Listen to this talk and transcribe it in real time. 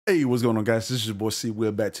Hey, what's going on, guys? This is your boy C.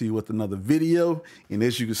 We're back to you with another video. And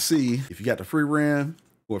as you can see, if you got the free RAM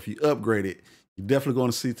or if you upgrade it, you're definitely going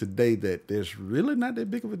to see today that there's really not that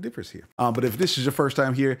big of a difference here. But if this is your first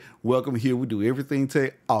time here, welcome here. We do everything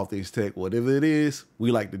tech, all things tech, whatever it is, we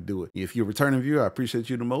like to do it. If you're a returning viewer, I appreciate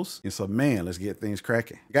you the most. And so, man, let's get things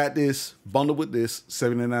cracking. Got this bundled with this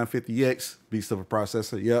 7950X, beast of a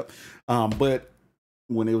processor. Yep. But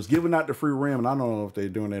when it was giving out the free RAM, and I don't know if they're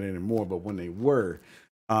doing that anymore, but when they were,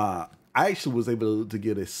 I actually was able to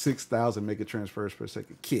get a 6,000 mega transfers per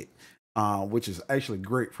second kit, which is actually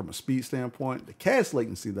great from a speed standpoint. The cache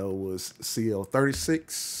latency though was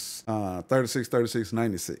CL36,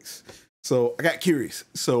 96. So I got curious.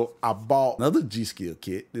 So I bought another G.Skill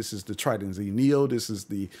kit. This is the Trident Z Neo. This is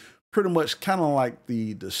the pretty much kind of like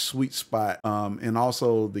the sweet spot, and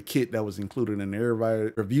also the kit that was included in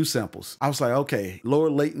everybody review samples. I was like, okay, lower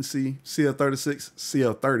latency, CL36,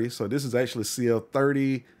 CL30. So this is actually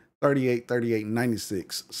CL30, 38, 38,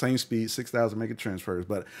 96, same speed, 6,000 mega transfers.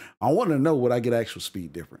 But I want to know, would I get actual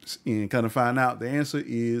speed difference? And kind of find out the answer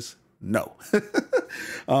is no.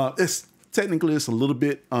 Technically, it's a little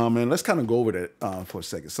bit, and let's kind of go over that for a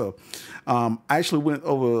second. So I actually went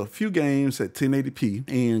over a few games at 1080p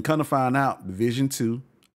and kind of find out Division 2,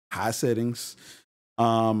 high settings,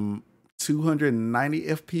 290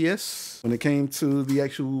 FPS when it came to the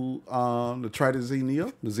actual, the Trident Z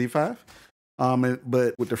Neo, the Z5.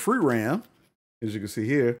 But with the free RAM, as you can see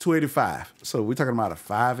here, 285. So we're talking about a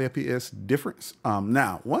 5 FPS difference.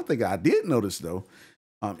 Now, one thing I did notice though,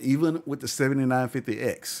 even with the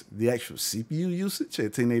 7950X, the actual CPU usage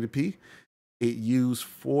at 1080p, it used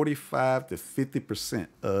 45 to 50%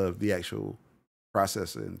 of the actual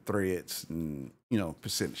processor and threads and,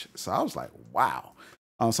 percentage. So I was like, wow.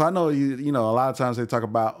 So I know, a lot of times they talk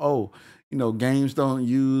about, games don't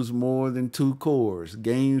use more than 2 cores.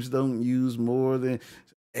 Games don't use more than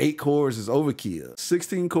 8 cores is overkill.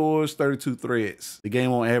 16 cores, 32 threads. The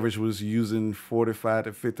game on average was using 45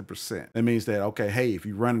 to 50%. That means that, okay, hey, if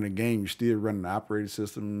you're running a game, you're still running the operating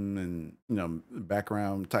system and,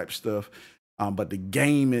 background type stuff. But the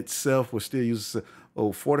game itself was still using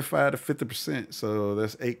 45 to 50%. So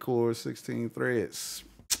that's 8 cores, 16 threads.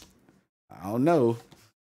 I don't know.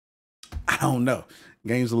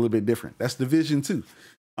 Game's a little bit different. That's Division 2.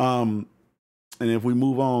 And if we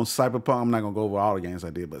move on, Cyberpunk, I'm not going to go over all the games I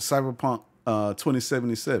did, but Cyberpunk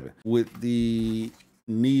 2077 with the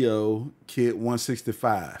Neo kit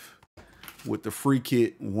 165, with the free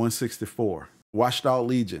kit 164. Watchdog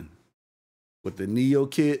Legion with the Neo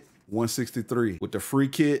kit 163, with the free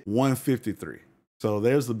kit 153. So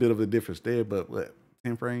there's a bit of a difference there, but what,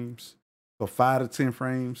 10 frames? So 5 to 10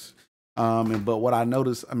 frames. But what I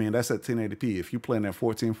noticed, that's at 1080p. If you're playing at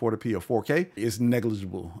 1440p or 4K, it's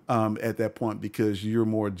negligible at that point because you're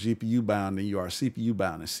more GPU bound than you are CPU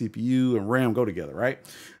bound, and CPU and RAM go together, right?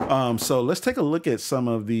 So let's take a look at some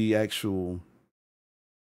of the actual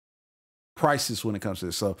prices when it comes to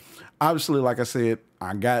this. So obviously, like I said,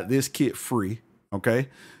 I got this kit free, okay?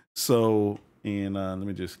 So, and let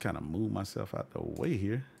me just kind of move myself out the way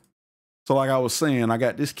here. So like I was saying, I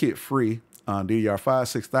got this kit free. DDR5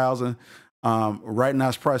 6000. Right now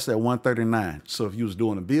it's priced at $139. So if you was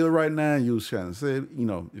doing a build right now, you was trying to say,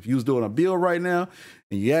 if you was doing a build right now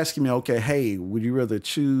and you asking me, okay, hey, would you rather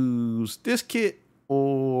choose this kit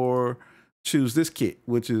or choose this kit,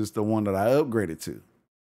 which is the one that I upgraded to?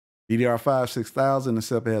 DDR5 6000,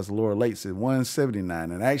 except it has a lower latency,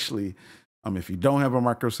 179. And actually, if you don't have a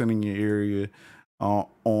micro center in your area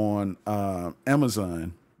on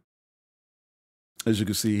Amazon, as you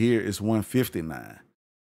can see here, it's 159.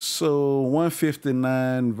 So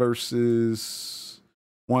 159 versus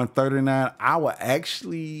 139. I would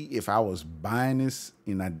actually, if I was buying this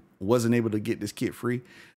and I wasn't able to get this kit free,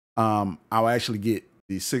 I would actually get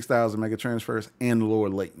the 6,000 mega transfers and the lower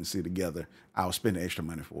latency together. I'll spend the extra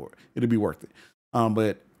money for it. It'll be worth it.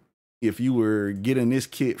 But if you were getting this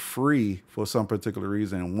kit free for some particular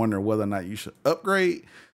reason and wondering whether or not you should upgrade,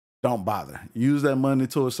 don't bother. Use that money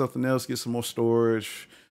towards something else. Get some more storage,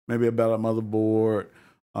 maybe a better motherboard,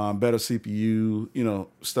 better CPU,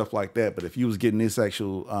 stuff like that. But if you was getting this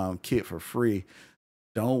actual kit for free,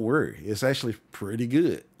 don't worry. It's actually pretty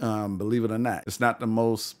good, believe it or not. It's not the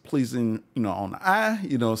most pleasing, on the eye.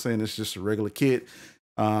 It's just a regular kit.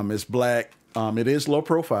 It's black. It is low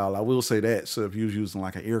profile. I will say that. So if you was using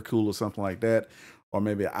like an air cooler or something like that, or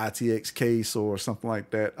maybe an ITX case or something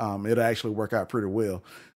like that, it'll actually work out pretty well.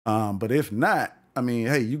 But if not,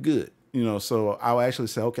 hey, you good, so I'll actually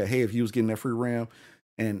say, okay, hey, if you was getting that free RAM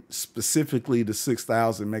and specifically the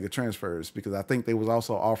 6,000 mega transfers, because I think they was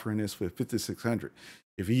also offering this for 5,600.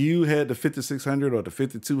 If you had the 5600 or the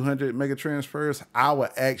 5200 mega transfers, I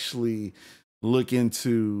would actually look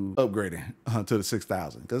into upgrading to the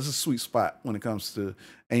 6000 because it's a sweet spot when it comes to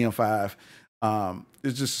AM5.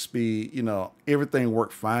 It's just speed, you know, everything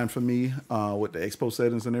worked fine for me with the Expo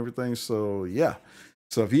settings and everything. So yeah.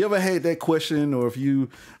 So if you ever had that question, or if you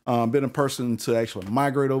been a person to actually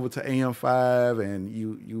migrate over to AM5 and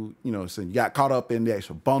you know, so you got caught up in the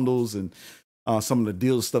actual bundles and some of the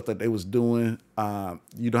deals stuff that they was doing,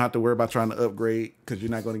 you don't have to worry about trying to upgrade because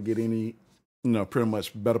you're not going to get any, you know, pretty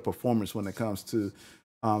much better performance when it comes to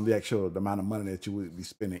the amount of money that you would be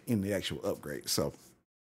spending in the actual upgrade. So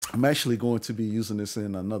I'm actually going to be using this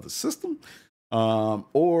in another system,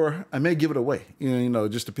 or I may give it away. You know, it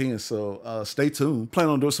just depends. So stay tuned. Plan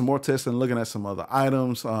on doing some more testing, looking at some other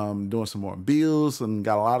items, doing some more builds, and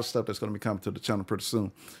got a lot of stuff that's going to be coming to the channel pretty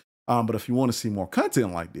soon. But if you want to see more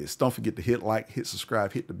content like this, don't forget to hit like, hit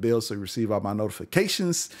subscribe, hit the bell so you receive all my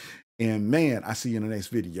notifications. And man, I see you in the next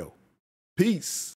video. Peace.